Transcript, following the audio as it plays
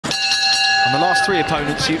And the last 3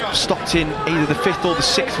 opponents, he stopped in either the 5th or the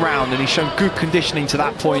 6th round, and he's shown good conditioning to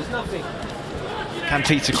that point. Can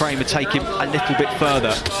Peter Kramer take him a little bit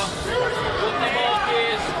further?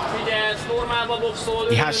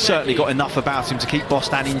 He has certainly got enough about him to keep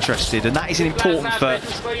Bostan interested, and that is important for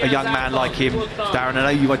a young man like him. Darren, I know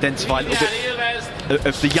you identify a little bit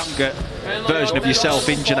of the younger version of yourself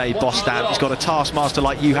in Junaid Bostan. He's got a taskmaster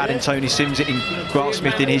like you had in Tony Sims, in Grant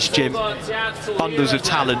Smith in his gym. Bundles of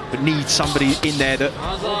talent, but needs somebody in there that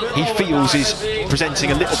he feels is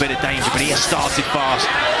presenting a little bit of danger, but he has started fast.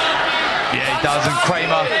 Yeah, he does, and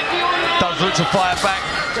Kramer does look to fire back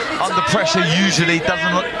under pressure usually,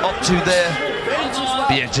 doesn't look up to there.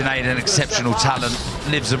 But yeah, Junaid, an exceptional talent,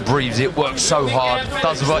 lives and breathes it, works so hard,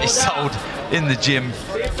 does what he's told in the gym,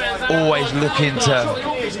 always looking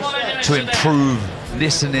to improve,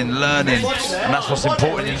 listening, learning, and that's what's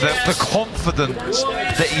important. The confidence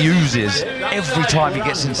that he uses every time he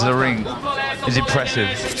gets into the ring is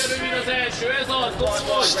impressive.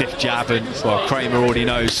 Stiff jab, and well, Kramer already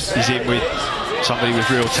knows he's in with somebody with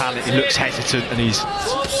real talent. He looks hesitant, and he's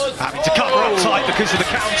having to cover up tight because of the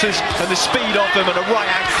counters and the speed of them, and a right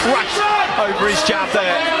hand crash over his jab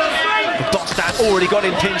there. Bostan already got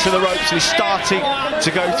him pinned to the ropes and he's starting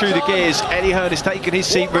to go through the gears. Eddie Hearn has taken his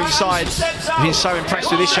seat ringside. He's been so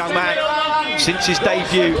impressed with this young man since his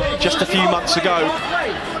debut just a few months ago.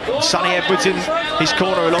 Sonny Edwards in his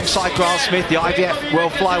corner alongside Grant Smith, the IBF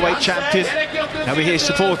World Flyweight Champion. Now we're here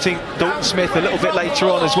supporting Dalton Smith a little bit later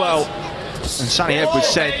on as well. And Sonny Edwards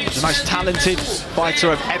said the most talented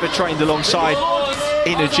fighter I've ever trained alongside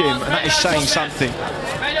in a gym, and that is saying something.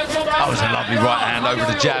 That was a lovely right hand over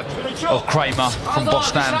the jab of Kramer from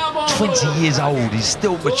Bostan. 20 years old, he's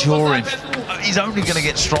still maturing. He's only going to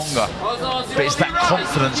get stronger. But it's that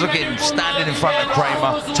confidence. Look at him standing in front of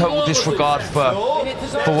Kramer. Total disregard for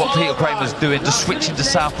what Peter Kramer's doing. Just switching to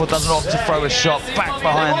southpaw, doesn't opt to throw a shot. Back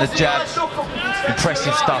behind the jab.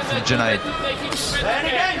 Impressive stuff from Junaid.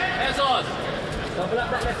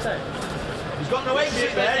 He's got no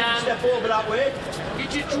exit there. Step over that way.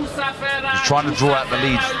 He's trying to draw out the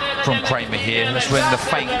lead from Kramer here. That's when the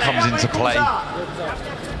feint comes into play.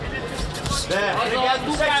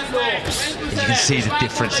 As you can see the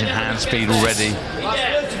difference in hand speed already.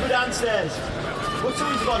 Go to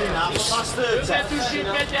his body now, last 30.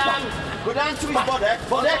 Go down to his body.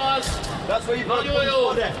 That's where you've got to put his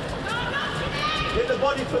body. Hit the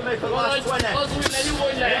body for me for the last 20.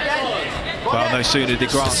 Well, no sooner did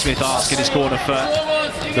Grant Smith ask in his corner for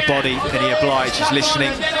the body than he obliged. He's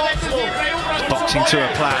listening. He's boxing to a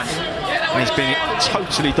plan. And he's been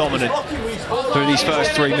totally dominant through these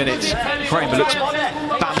first 3 minutes. Kramer looks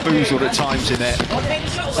bamboozled at times in there.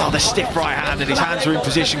 Oh, the stiff right hand, and his hands are in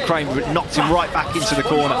position. Kramer knocked him right back into the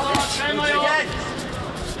corner.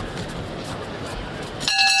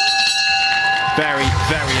 Very,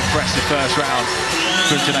 very impressive first round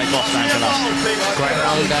from Junaid Bostan for us. Great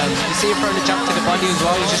round. You see him throwing the jab to the body as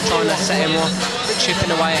well. He's just trying to set him off,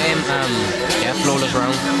 chipping away at him. Yeah, flawless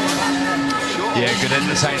round. Yeah, good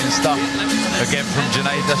entertaining stuff. Again from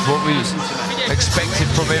Junaid, that's what we've expected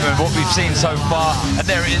from him and what we've seen so far. And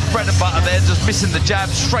there it is, bread and butter there, just missing the jab,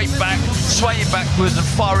 straight back, swaying backwards and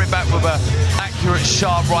firing back with an accurate,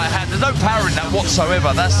 sharp right hand. There's no power in that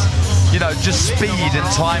whatsoever. That's, you know, just speed and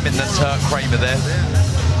timing that's hurt Kramer there.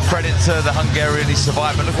 Credit to the Hungarian, he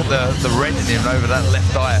survived, but look at the red in him over that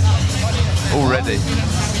left eye already.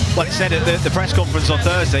 Well, he said at the press conference on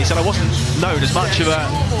Thursday, he said, I wasn't known as much of a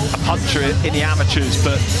puncher in the amateurs,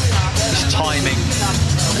 but this timing,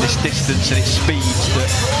 this distance and its speed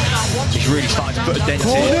that he's really starting to put a dent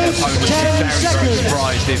in. Opponents are very, very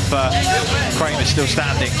surprised if Kramer's still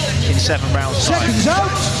standing in 7 rounds time.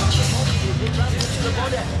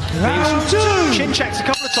 Round 2. Chin checked a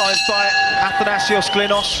couple of times by Athanasios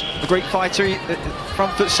Klinos, the Greek fighter.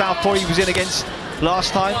 Front foot southpaw he was in against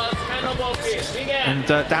last time. And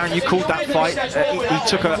Darren, you called that fight. He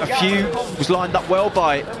took a few, was lined up well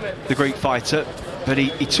by the Greek fighter, but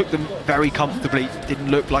he took them very comfortably.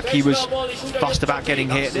 Didn't look like he was fussed about getting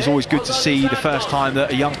hit. It's always good to see the first time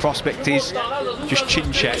that a young prospect is just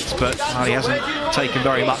chin checked, but he hasn't taken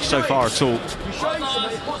very much so far at all.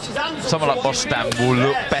 Someone like Bostan will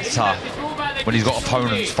look better when he's got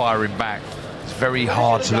opponents firing back. It's very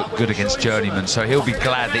hard to look good against journeymen, so he'll be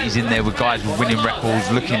glad that he's in there with guys with winning records,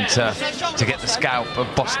 looking to get the scalp of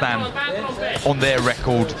Bostan on their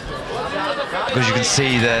record, because you can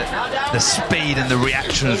see the speed and the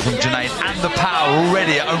reactions from Junaid, and the power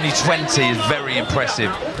already at only 20 is very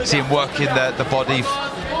impressive. See him working the body,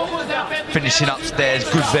 finishing upstairs,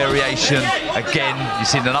 good variation. Again, you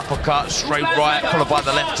see an uppercut, straight right, followed by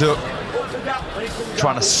the left hook.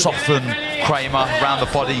 trying to soften Kramer around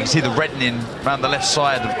the body. You can see the reddening around the left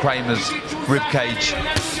side of Kramer's ribcage.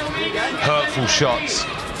 Hurtful shots.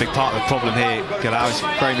 Big part of the problem here, is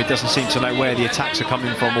Kramer doesn't seem to know where the attacks are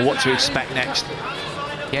coming from or what to expect next.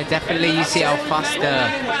 Yeah, definitely. You see how fast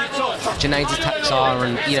Junaid's attacks are,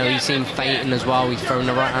 and you know, you see him feinting as well. He's throwing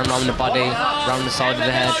the right hand around the body, around the side of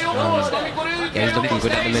the head. Yeah, he's looking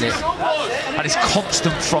good at the minute. And it's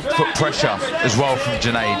constant front foot pressure as well from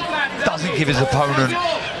Junaid. Doesn't give his opponent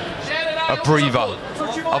a breather.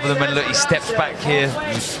 Other than when, look, he steps back here.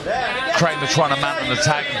 Kramer trying to mount an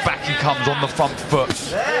attack. Back he comes on the front foot.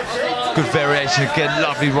 Good variation again.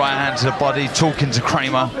 Lovely right hand to the body. Talking to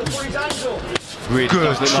Kramer. Really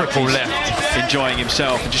good triple like left. Enjoying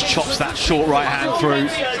himself, and just chops that short right hand through.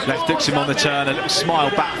 Left hooks him on the turn. A little smile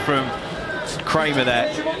back from Kramer there.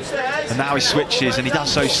 And now he switches, and he does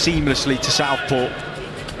so seamlessly to southpaw.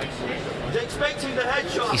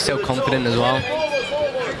 He's so confident as well.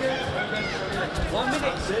 1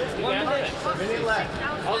 minute. 1 minute left.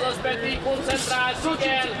 Oh, lovely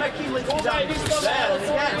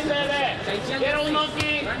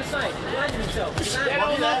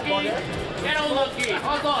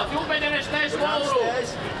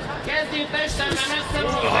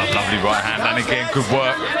right hand, and again, good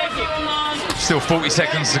work. Still 40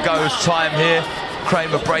 seconds to go as time here.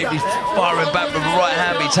 Kramer bravely firing back with the right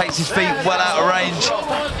hand, but he takes his feet well out of range.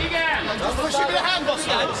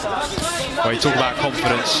 Well, you talk about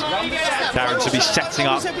confidence, Darren, to be setting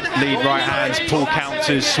up lead right hands, pull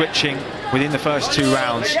counters, switching within the first 2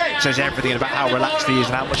 rounds. Says everything about how relaxed he is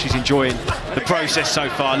and how much he's enjoying the process so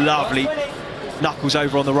far. Lovely knuckles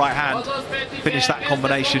over on the right hand. Finish that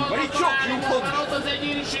combination.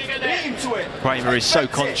 Kramer is so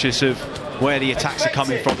conscious of where the attacks are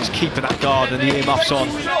coming from. He's keeping that guard and the earmuffs on.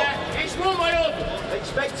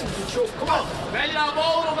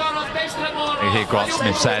 You hear Grant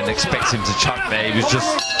Smith saying expect him to chuck there. He was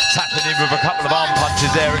just tapping in with a couple of arm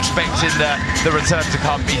punches there, expecting the return to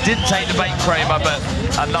come. He did take the bait, Kramer, but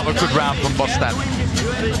another good round from Bostan.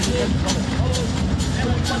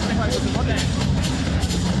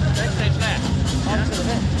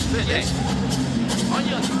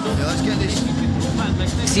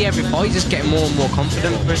 See every fight, he's just getting more and more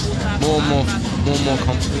confident, Chris. More and more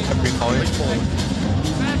confident every fight.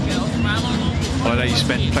 Well, I know you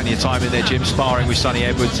spent plenty of time in their gym sparring with Sonny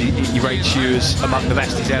Edwards. He rates you as among the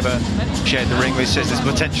best he's ever shared the ring with. Says there's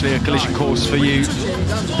potentially a collision course for you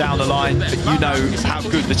down the line, but you know how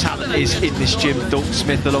good the talent is in this gym. Dalton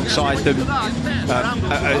Smith alongside them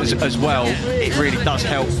as well. It really does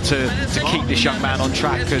help to keep this young man on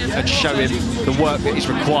track and show him the work that is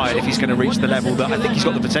required if he's going to reach the level that I think he's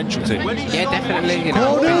got the potential to. Yeah, definitely. You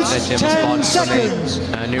know, I've been to the gym, sparred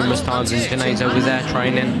Sonny numerous times, and Junaid's over there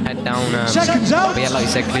training, head down. But yeah, like you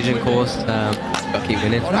said, collision course, got to keep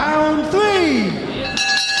winning. Round 3.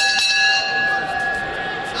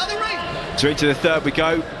 So into the third we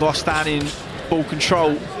go. Bostan in full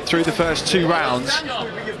control through the first 2 rounds.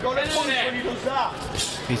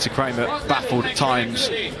 Peter Kramer baffled at times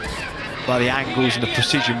by the angles and the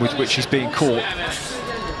precision with which he's being caught.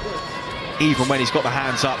 Even when he's got the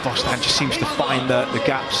hands up, Bostan just seems to find the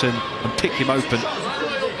gaps and pick him open.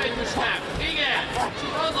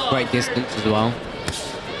 Great distance as well.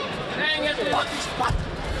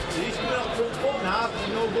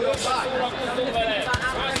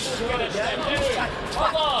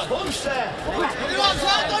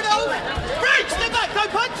 Step back,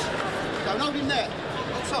 don't punch! Don't hold him there.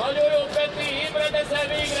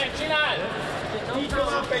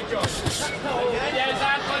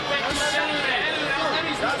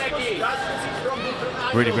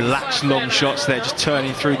 Really relaxed long shots there, just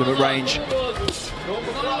turning through them at range.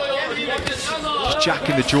 Just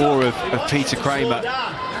jacking the jaw of Peter Kramer.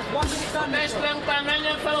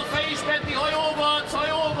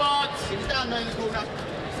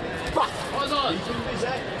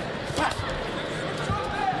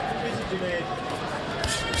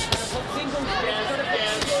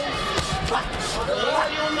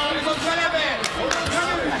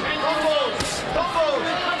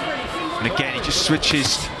 And again, he just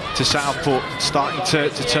switches to southpaw, starting to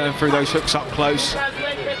turn through those hooks up close.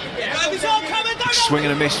 Swing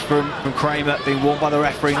and a miss from Kramer, being warned by the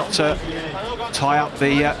referee not to tie up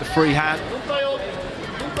the free hand.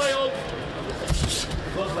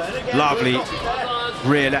 Lovely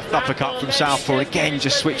rear left uppercut from southpaw. Again,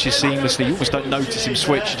 just switches seamlessly. You almost don't notice him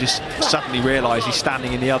switch. You just suddenly realise he's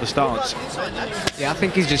standing in the other stance. Yeah, I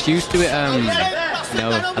think he's just used to it. You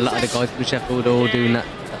know, a lot of the guys from Sheffield are all doing that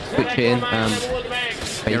switch hitting.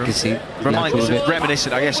 But you can see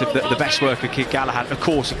reminiscent, I guess, of the best work of Kid Galahad, of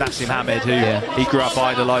course, of Nassim Hamed, who he grew up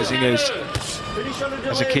idolising as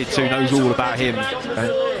a kid too, knows all about him.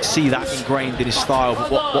 See that ingrained in his style,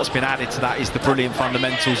 but what's been added to that is the brilliant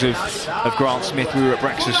fundamentals of Grant Smith. We were at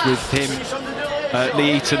breakfast with him,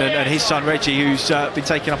 Lee Eaton and his son Reggie, who's been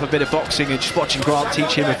taking up a bit of boxing, and just watching Grant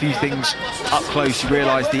teach him a few things up close, you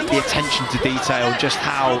realise the attention to detail, just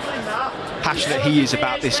how passionate he is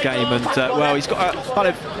about this game. And well, he's got a kind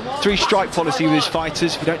of 3-strike policy with his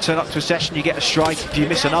fighters. If you don't turn up to a session, you get a strike. If you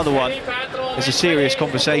miss another one, there's a serious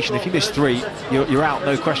conversation. If you miss 3, you're out,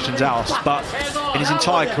 no questions asked. But in his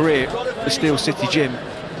entire career at the Steel City Gym,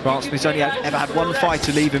 Grant Smith's only ever had one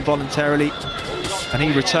fighter leave him voluntarily, and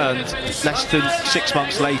he returned less than 6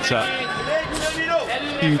 months later.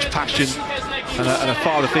 Huge passion and a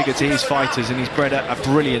father figure to his fighters, and he's bred a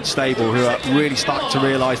brilliant stable who are really starting to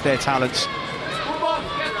realise their talents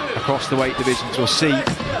across the weight divisions. We'll see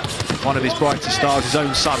one of his brightest stars, his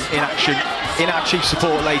own son, in action in our chief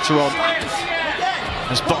support later on,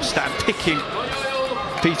 as Bostan picking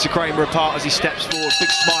Peter Kramer apart as he steps forward, big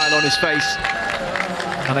smile on his face,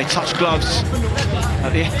 and they touch gloves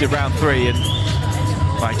at the end of round 3, and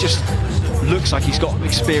it just looks like he's got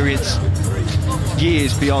experience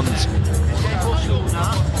years beyond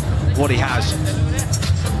what he has.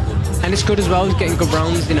 And it's good as well, he's getting good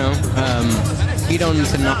rounds, you know. You don't need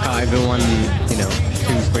to knock out everyone, you know,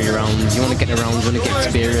 2-3 rounds. You want to get the rounds, you want to get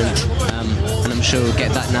experience, and I'm sure we'll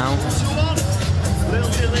get that now.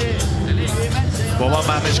 Well, one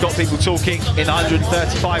man that's got people talking in the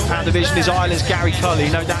 135-pound division is Ireland's Gary Cully.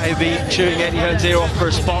 No doubt he'll be chewing Eddie Hearn's ear off for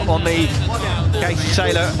a spot on the Katie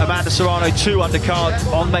Taylor, Amanda Serrano 2 undercard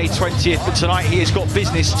on May 20th. But tonight he has got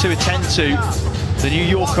business to attend to. The New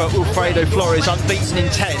Yorker Wilfredo Flores, unbeaten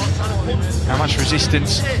in 10. How much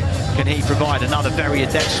resistance can he provide? Another very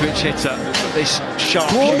adept switch hitter. This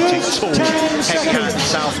sharp-shooting, tall, heavy-handed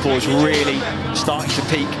southpaw is really starting to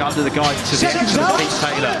peak under the guidance of the excellent Pete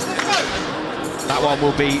Taylor. That one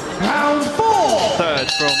will be third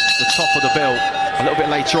from the top of the bill a little bit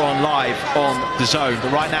later on live on the Zone.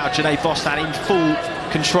 But right now, Junaid Bostan in full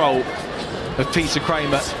control of Peter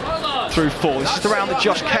Kramer through 4. This is the round that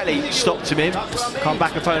Josh Kelly stopped him in.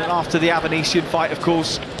 Comeback opponent after the Avanesian fight, of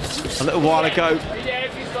course, a little while ago.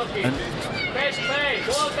 And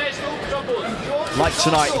like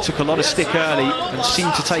tonight, he took a lot of stick early and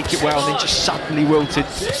seemed to take it well, and then just suddenly wilted.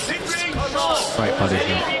 Great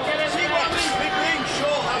punishment.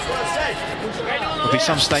 Be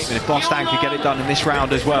some statement if Bostan could get it done in this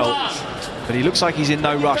round as well, but he looks like he's in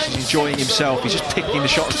no rush. He's enjoying himself. He's just picking the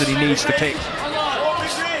shots that he needs to pick.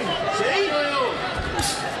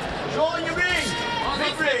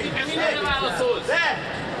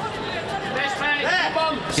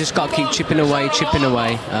 You just got to keep chipping away,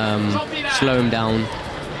 slow him down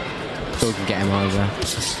so we can get him over.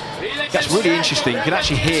 That's really interesting. You can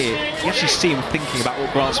actually hear, you actually see him thinking about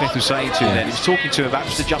what Grant Smith was saying to him then. He was talking to him about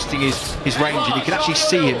just adjusting his range, and you can actually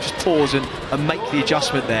see him just pause and make the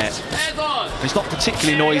adjustment there. And it's not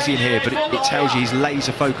particularly noisy in here, but it tells you he's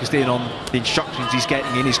laser focused in on the instructions he's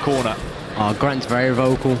getting in his corner. Oh, Grant's very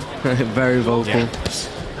vocal, very vocal. Yeah.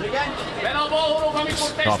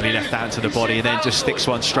 Lovely left hand to the body, and then just sticks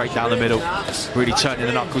one straight down the middle. Really turning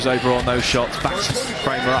the knuckles over on those shots. Back to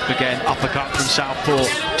Kramer up again. Uppercut from southpaw.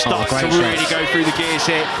 Starts to really go through the gears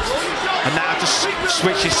here. And now just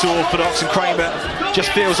switches to orthodox, and Kramer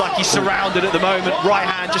just feels like he's surrounded at the moment. Right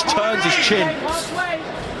hand just turns his chin.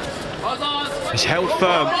 He's held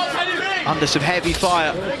firm under some heavy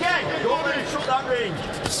fire.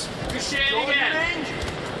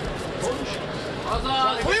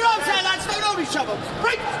 We're outside, lads, don't know each other.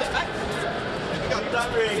 Break step back.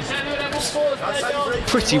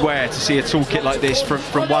 Pretty rare to see a toolkit like this from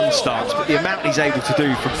one stance, but the amount he's able to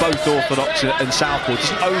do from both orthodox and southpaw,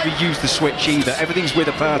 doesn't overuse the switch either. Everything's with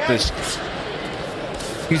a purpose.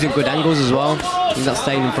 Using good angles as well. He's not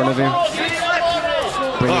staying in front of him.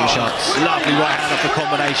 Brilliant shots. Lovely right hand off the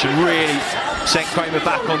combination. Really sent Kramer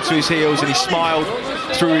back onto his heels, and he smiled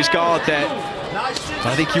through his guard there.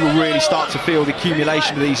 I think you will really start to feel the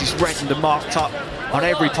accumulation of these. He's reddened and marked up on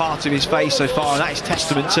every part of his face so far, and that is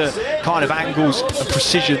testament to kind of angles and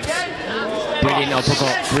precision. Brilliant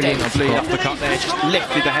uppercut, brilliant uppercut there, just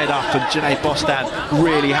lifted the head up, and Junaid Bostan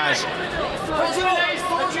really has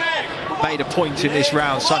made a point in this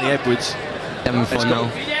round. Sonny Edwards has got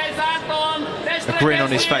a grin on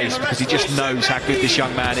his face because he just knows how good this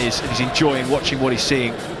young man is, and he's enjoying watching what he's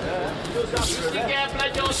seeing.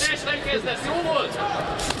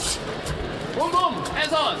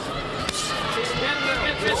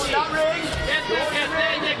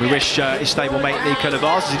 We wish his stablemate Nico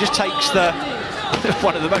Lavaz, as he just takes the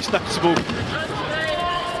one of the most notable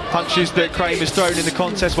punches that Kramer's thrown in the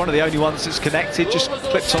contest, one of the only ones that's connected, just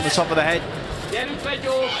clips on the top of the head.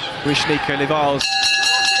 Wish Nico Livals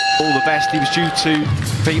all the best. He was due to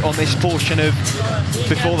compete on this portion of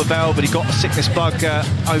Before the Bell, but he got a sickness bug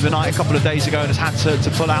overnight a couple of days ago and has had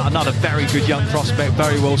to pull out. Another very good young prospect,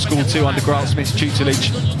 very well schooled too under Grant Smith's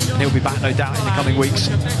tutelage, and he'll be back no doubt in the coming weeks.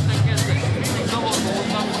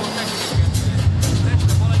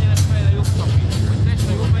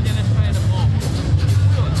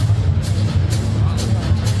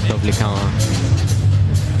 Lovely counter.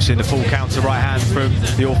 In the full counter right hand from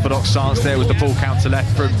the orthodox stance, there was the full counter left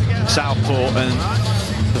from Southpaw, and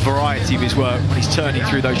the variety of his work when he's turning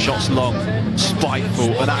through those shots long,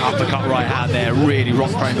 spiteful, and that uppercut right hand there really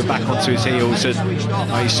rocked Kramer back onto his heels, and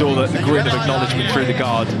he saw the grin of acknowledgement through the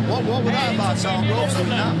guard.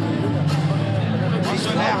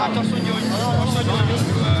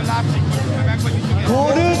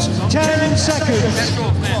 Quarters, 10 seconds.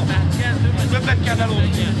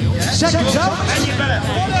 Seconds out.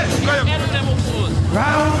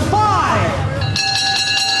 Round 5.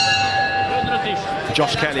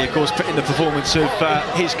 Josh Kelly, of course, put in the performance of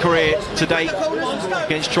his career to date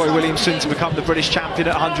against Troy Williamson to become the British champion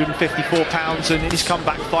at 154 pounds, and in his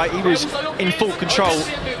comeback fight, he was in full control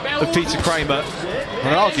of Peter Kramer. And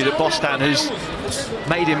I argue that Bostan has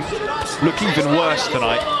made him look even worse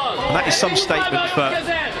tonight, and that is some statement for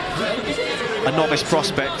a novice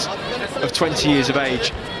prospect of 20 years of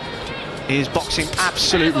age. He is boxing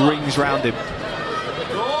absolute rings round him.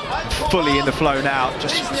 Fully in the flow now,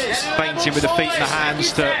 just feinting with the feet and the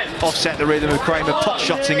hands to offset the rhythm of Kramer,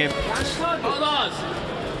 pot-shotting him.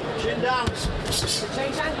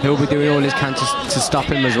 He'll be doing all his can to stop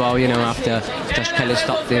him as well, you know, after Josh Kelly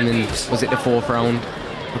stopped him in, was it the 4th round?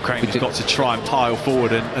 Well, Kramer's got to try and pile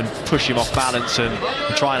forward and push him off balance and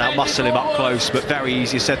try and outmuscle him up close, but very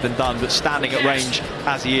easier said than done. But standing at range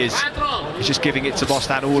as he is, he's just giving it to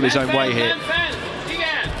Bostan all his own way here.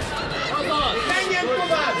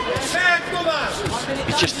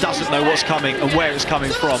 He just doesn't know what's coming and where it's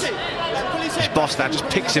coming from. Bostan just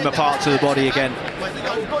picks him apart to the body again.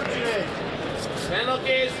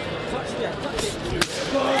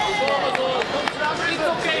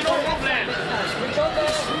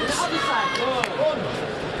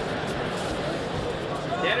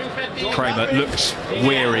 Kramer looks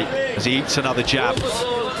weary as he eats another jab.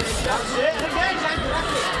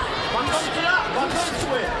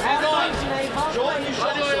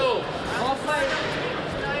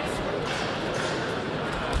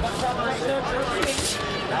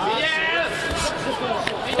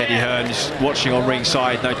 Eddie Hearn's watching on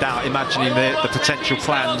ringside, no doubt, imagining the potential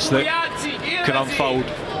plans that could unfold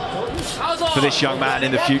for this young man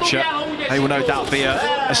in the future. They will no doubt be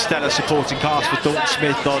a stellar supporting cast for Dalton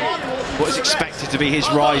Smith on what is expected to be his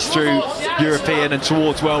rise through European and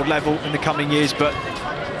towards world level in the coming years. But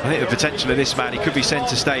I think the potential of this man, he could be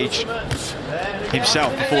centre stage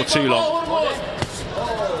himself before too long.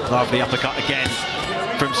 Lovely uppercut again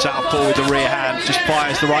from Southpaw with the rear hand, just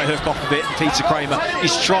fires the right hook off of it. Peter Kramer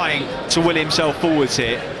is trying to will himself forwards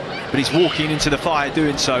here, but he's walking into the fire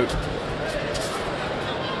doing so.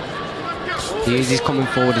 He's coming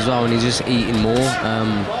forward as well, and he's just eating more.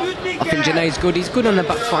 I think Junaid's good. He's good on the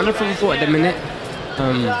back foot, on the front foot at the minute.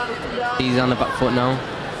 He's on the back foot now.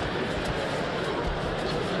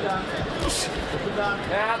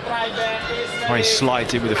 Oh, he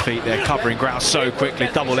slides in with the feet there, covering ground so quickly.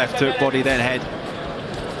 Double left hook, body, then head.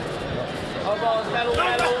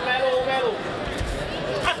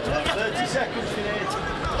 30 seconds,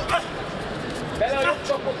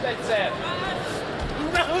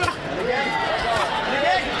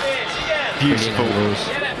 Beautiful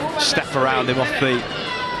step around him off the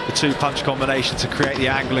two-punch combination to create the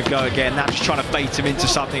angle and go again. Now just trying to bait him into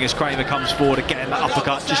something as Kramer comes forward again. That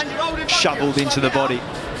uppercut just shoveled into the body.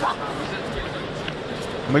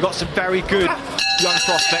 And we've got some very good young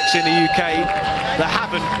prospects in the UK that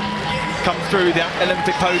haven't come through the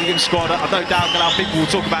Olympic podium squad. I've no doubt that people will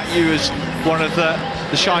talk about you as one of the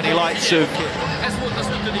shining lights of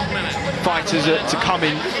fighters to come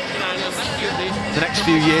in the next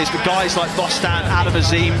few years. But guys like Bostan, Adam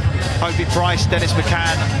Azim, Hobie Price, Dennis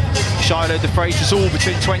McCann, Shiloh De Freitas, all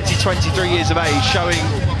between 20, 23 years of age, showing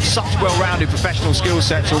such well-rounded professional skill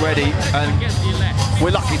sets already. And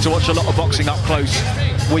we're lucky to watch a lot of boxing up close,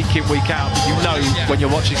 week in, week out. But you know when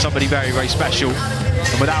you're watching somebody very, very special.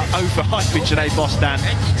 And without overhyping Junaid Bostan,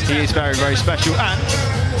 he is very, very special. And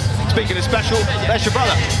speaking of special, there's your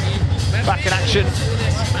brother, back in action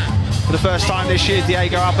for the first time this year,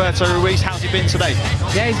 Diego Alberto Ruiz. How's he been today?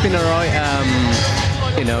 Yeah, he's been all right.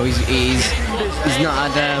 You know, he's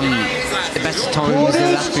not had the best of times in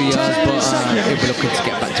the last few years, but he'll be looking to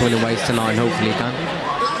get back to winning ways tonight, and hopefully he can.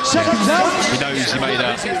 He knows he made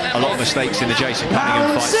a lot of mistakes in the Jason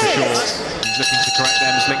Cunningham fight for sure. He's looking to correct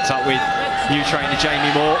them. He's linked up with new trainer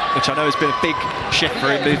Jamie Moore, which I know has been a big shift for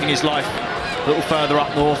him, moving his life a little further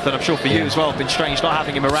up north, and I'm sure for you as well, it's been strange not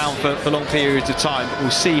having him around for long periods of time.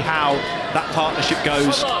 We'll see how that partnership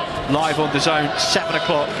goes live on the zone. 7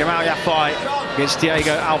 o'clock, Gamaliel fight against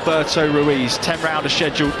Diego Alberto Ruiz. 10-rounder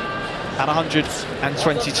scheduled at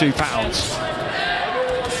 122 pounds.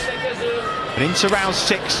 And into round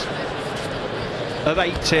 6 of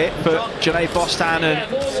 8 here for Junaid Bostan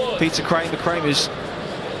and Peter Kramer. Kramer's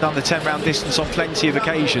done the 10-round distance on plenty of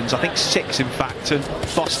occasions, I think 6 in fact, and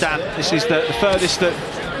Bostan, this is the furthest that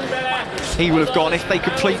he will have gone if they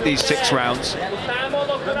complete these 6 rounds.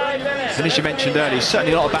 And as you mentioned earlier, it's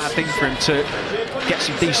certainly not a bad thing for him to get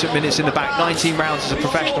some decent minutes in the back. 19 rounds as a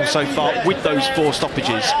professional so far with those 4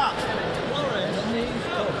 stoppages.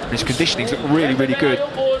 His conditioning's looked really, really good,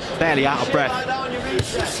 barely out of breath,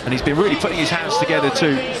 and he's been really putting his hands together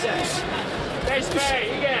too.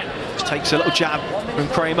 Just takes a little jab from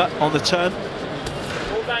Kramer on the turn.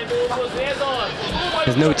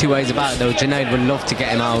 There's no two ways about it though. Junaid would love to get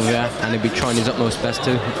him out of here, and he'd be trying his utmost best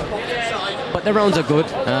to. But the rounds are good.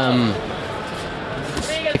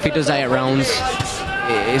 If he does 8 rounds,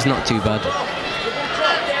 it's not too bad.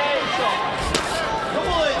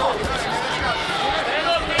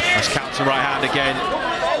 Nice counter right hand again.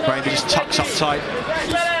 Kramer just tucks up tight.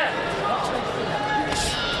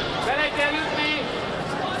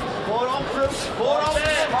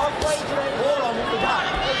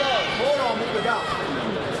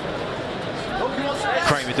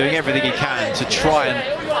 Kramer doing everything he can to try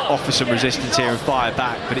and offer some resistance here and fire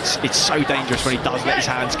back, but it's so dangerous when he does let his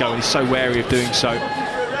hands go, and he's so wary of doing so.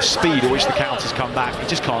 The speed at which the counters come back, he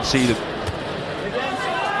just can't see them.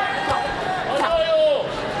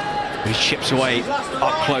 He chips away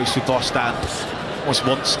up close with Bostan. Almost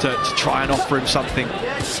wants to try and offer him something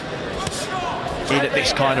in at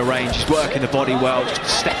this kind of range. He's working the body well,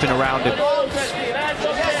 just stepping around him.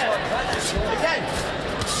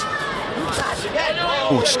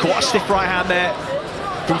 Oh, just caught a stiff right hand there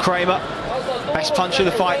from Kramer. Best punch of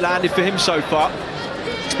the fight landed for him so far.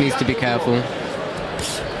 Just needs to be careful.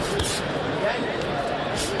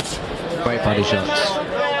 Great body shots.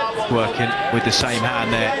 Working with the same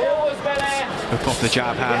hand there. Hook off the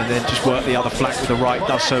jab hand and then just work the other flank with the right.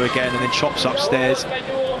 Does so again and then chops upstairs.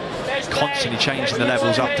 Constantly changing the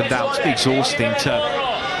levels up and down. It's exhausting to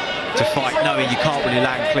fight knowing you can't really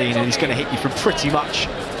land clean, and he's going to hit you from pretty much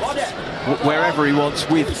wherever he wants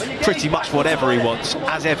with pretty much whatever he wants,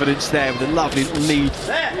 as evidenced there with a lovely lead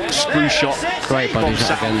screw shot. Great body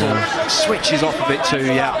shot again though. Switches off a bit too,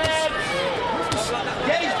 yeah.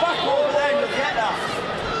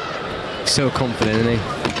 So confident, isn't he?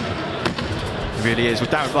 He really is. Well,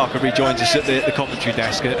 Darren Barker rejoins us at the commentary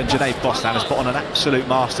desk, and Junaid Bostan has put on an absolute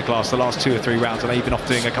masterclass the last 2 or 3 rounds, and I've been off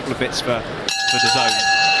doing a couple of bits for the zone.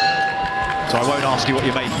 So I won't ask you what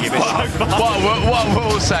you're making of it. What I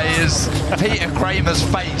will say is Peter Kramer's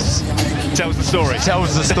face tells the story.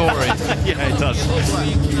 Tells the story. Yeah, it does.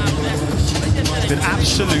 It's been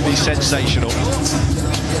absolutely sensational.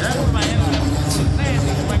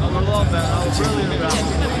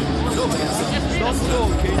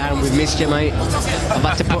 Darren, we've missed you, mate. I've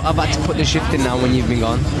had to put the shift in now when you've been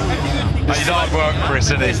gone. He's hard work, Chris,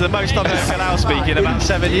 isn't he? It's the most I've heard Bilal speak in about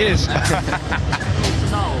 7 years.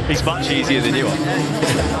 He's much easier than you are.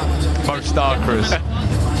 Most star, Chris.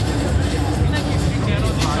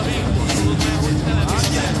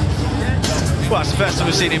 Well, it's the first time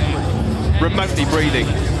we've seen him remotely breathing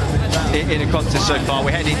in a contest so far.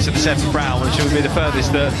 We're heading to the 7th round, which will be the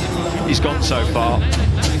furthest that he's gone so far.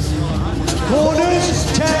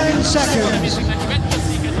 Corners, 10 seconds.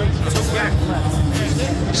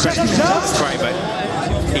 Seconds up. Kramer,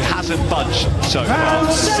 he hasn't budged so far.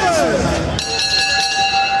 Round 7.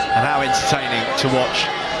 And how entertaining to watch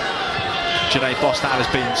Junaid Bostan has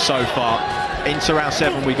been so far. Into round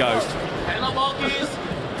 7 we go.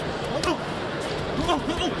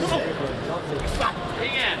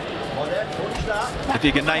 If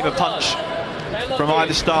you can name a punch from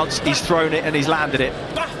either stance, he's thrown it and he's landed it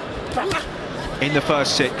in the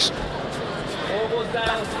first 6.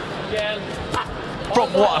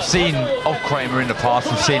 From what I've seen of Kramer in the past,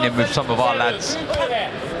 we've seen him with some of our lads.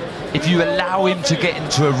 If you allow him to get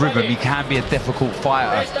into a rhythm, he can be a difficult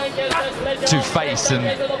fighter to face,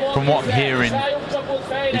 and from what I'm hearing,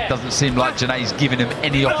 it doesn't seem like Junaid's giving him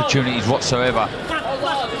any opportunities whatsoever.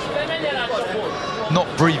 Not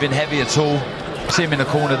breathing heavy at all. See him in the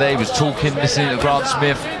corner there, he was talking, listening to Grant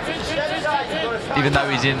Smith. even though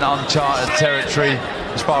he's in uncharted territory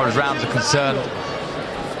as far as rounds are concerned.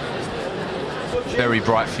 Very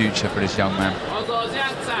bright future for this young man.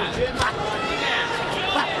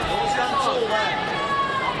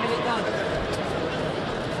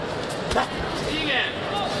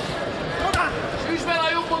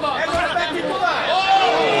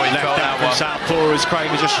 Oh, he left out from southpaw as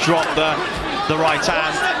Kramer just dropped the right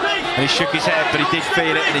hand. And he shook his head, but he did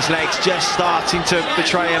feel it, and his legs just starting to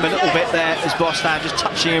betray him a little bit there as Bostan just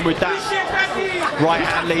touching him with that right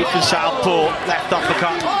hand lead from southpaw. Left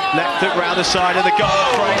uppercut, left hook round the side of the guard.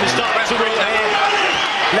 Kramer starting to win here.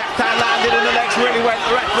 Left hand landed and the legs really went.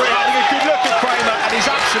 The referee having a good look at Kramer, and he's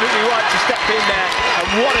absolutely right to step in there.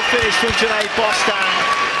 And what a finish from Junaid Bostan.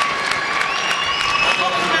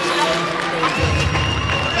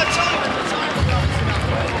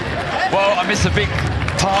 Well, I missed a big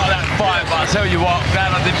part of that fight, but I tell you what,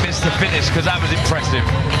 glad I didn't miss the finish, because that was impressive.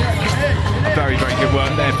 Very, very good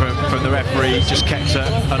work there from the referee. Just kept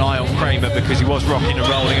an eye on Kramer because he was rocking and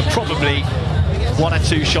rolling, and probably 1 or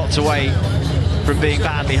 2 shots away from being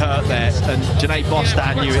badly hurt there, and Junaid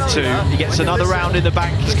Bostan knew it too. He gets another round in the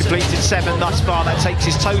bank. He's completed 7 thus far. That takes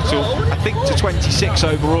his total, I think, to 26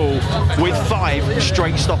 overall, with 5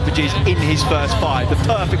 straight stoppages in his first 5. The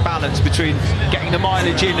perfect balance between getting the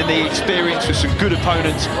mileage in and the experience with some good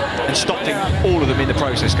opponents and stopping all of them in the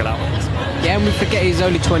process, Galal. Yeah, and we forget he's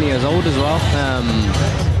only 20 years old as well.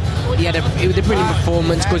 He had a brilliant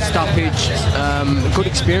performance, good stoppage, good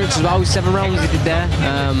experience as well with 7 rounds he did there.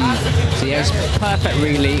 So yeah, it's perfect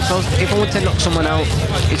really. If I want to knock someone out,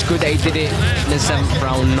 it's good that he did it in the 7th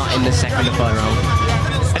round, not in the 2nd or 3rd round.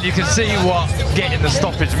 And you can see what getting the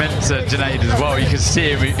stoppage meant to Junaid as well. You can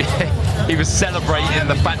see him, he was celebrating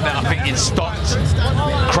the fact that I think it stopped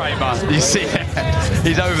Kramer. You see it,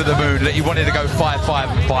 he's over the moon. He wanted to go 5, 5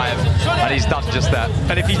 and 5, and he's done just that.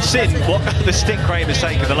 And if you'd seen what the stick Kramer's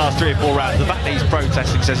taken the last 3 or 4 rounds, the fact that he's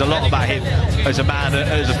protesting says a lot about him as a man,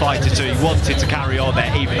 as a fighter too. He wanted to carry on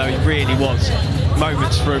there, even though he really was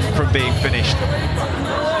moments from being finished.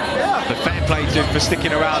 But fair play to him for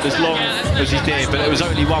sticking around as long as he did, but there was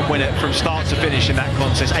only 1 winner from start to finish in that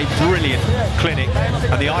contest. A brilliant clinic,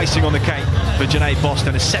 and the icing on the cake for Junaid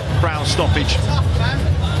Bostan, a 7th round stoppage.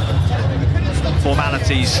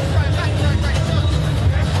 Formalities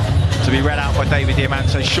to be read out by David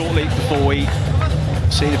Diamante shortly before we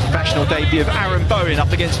see the professional debut of Aaron Bowen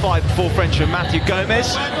up against 5'4" Frenchman Matthew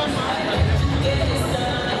Gomez.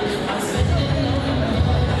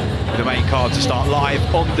 The main card to start live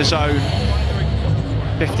on the zone,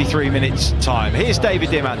 53 minutes time. Here's David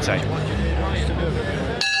Diamante.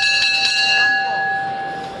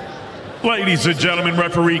 Ladies and gentlemen,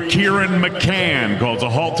 referee Kieran McCann calls a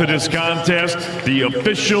halt to this contest. The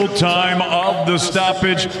official time of the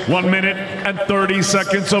stoppage, 1 minute and 30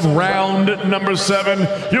 seconds of round number 7.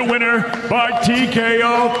 Your winner by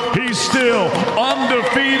TKO. He's still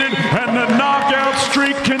undefeated, and the knockout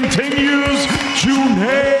streak continues.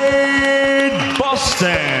 Junaid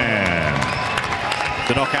Bostan.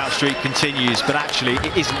 The knockout streak continues, but actually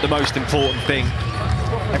it isn't the most important thing.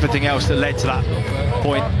 Everything else that led to that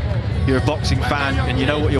point. You're a boxing fan and you know what you're